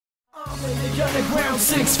in the underground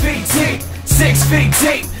 6 feet deep, 6 feet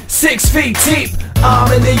deep, 6 feet deep.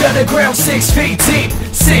 I'm in the underground 6 feet deep,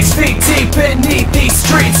 6 feet deep beneath these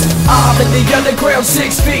streets. I'm in the underground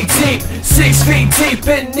 6 feet deep, 6 feet deep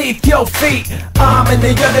beneath your feet. I'm in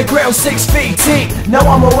the underground 6 feet deep. Now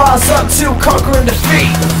I'ma rise up to conquer and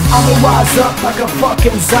defeat. I'ma rise up like a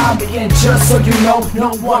fucking zombie, and just so you know,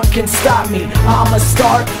 no one can stop me. I'ma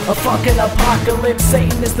start a fucking apocalypse.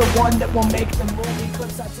 Satan is the one that will make the movie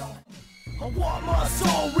clips. I want my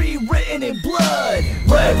soul rewritten in blood.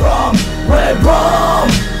 Red rum, red rum.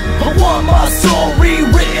 I want my soul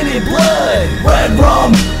rewritten in blood. Red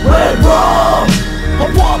rum, red rum.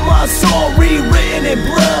 I want my soul rewritten in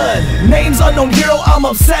blood. Name's unknown hero, I'm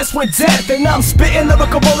obsessed with death, and I'm spitting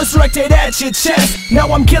lyrical bullets directed at your chest.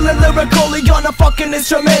 Now I'm killing lyrically on a fucking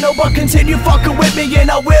instrumental, but continue fucking with me and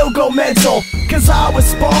I will go mental. Cause I was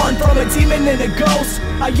spawned from a demon and a ghost.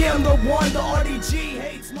 I am the one the RDG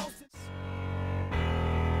hates most.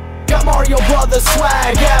 Got Mario Brothers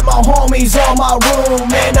swag at my homies on my room,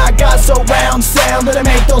 and I got surround sound that'll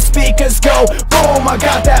make those speakers go boom. I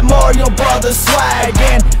got that Mario Brothers swag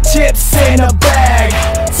and chips in a bag,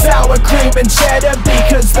 sour cream and cheddar,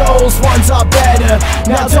 because those ones are better.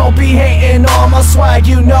 Now don't be hating on my swag,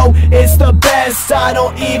 you know it's the best. I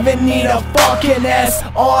don't even need a fucking S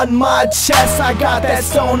on my chest. I got that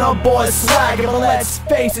stoner boy swag, but let's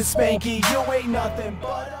face it, Spanky, you ain't nothing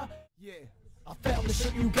but I found the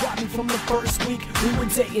shit, you got me from the first week we were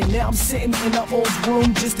dating. Now I'm sitting in an old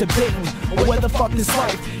room just debating where the fuck this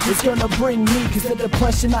life is gonna bring me. Cause the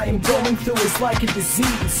depression I am going through is like a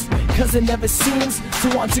disease, cause it never seems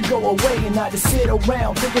to want to go away. And I just sit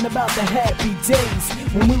around thinking about the happy days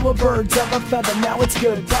when we were birds of a feather. Now it's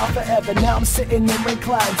goodbye forever. Now I'm sitting in rain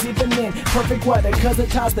clouds, even in perfect weather, cause the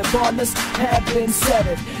ties that bond us have been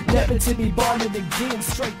severed, never to be bonded again.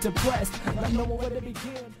 Straight depressed, not knowing where to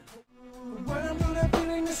begin. When I'm not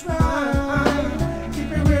feeling this right,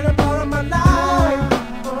 keep it real about my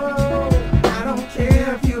life. Oh, I don't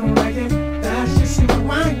care if you don't like it, that's just who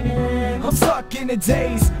I am. I'm stuck in a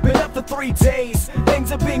daze, been up for 3 days. Things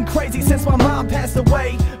have been crazy since my mom passed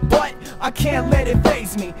away, but I can't let it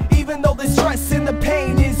faze me. Even though the stress and the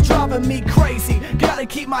pain is driving me crazy, gotta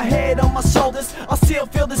keep my head on my shoulders. I still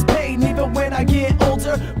feel this pain even when I get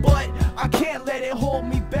older, but I can't let it hold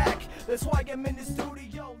me back. That's why I'm in the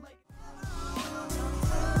studio like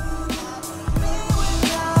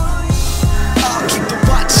I'll keep the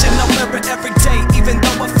watch and I'll wear it every day, even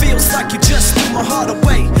though it feels like you just threw my heart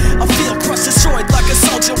away. I feel crushed, destroyed like a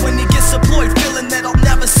soldier when he gets deployed, feeling that I'll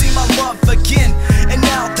never see my love again. And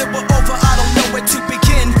now that we're over, I don't know where to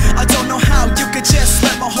begin. I don't know how you could just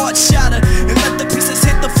let my heart shatter and let the pieces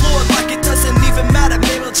hit the floor like it doesn't even matter.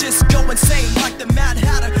 Maybe I'll just go insane like the Mad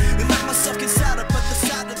Hatter and let myself get sadder, but the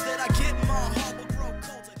sadder that I get, my heart will grow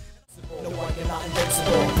colder. no one, you're not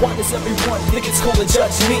invincible. Why does everyone think it's cool to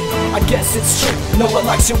judge me? I guess it's true, no one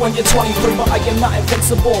likes you when you're 23, but I am not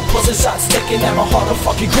invincible. Plus the shots taken at my heart are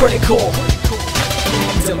fucking critical.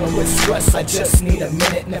 I'm dealing with stress, I just need a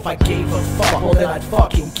minute, and if I gave a fuck, well then I'd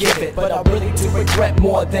fucking give it. But I really do regret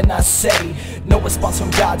more than I say. No response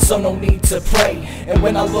from God, so no need to pray. And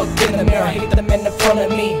when I look in the mirror, I hate the men in front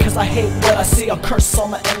of me, cause I hate what I see, I'll curse all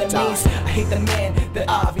my enemies. I hate the man that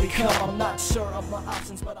I've become. I'm not sure of my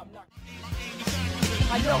options, but I'm not.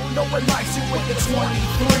 I don't know what likes you with the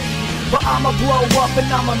 23, but I'ma blow up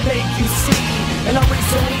and I'ma make you see. And I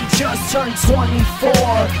recently just turned 24.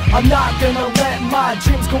 I'm not gonna let my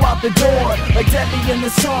dreams go out the door, like Debbie in the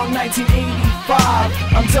song 1985.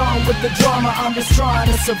 I'm done with the drama, I'm just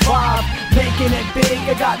trying to survive, making it big,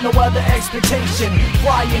 I got no other expectation.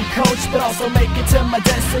 Flying coach, but also make it to my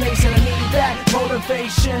destination. I need that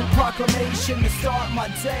motivation, proclamation to start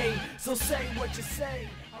my day. So say what you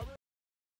say.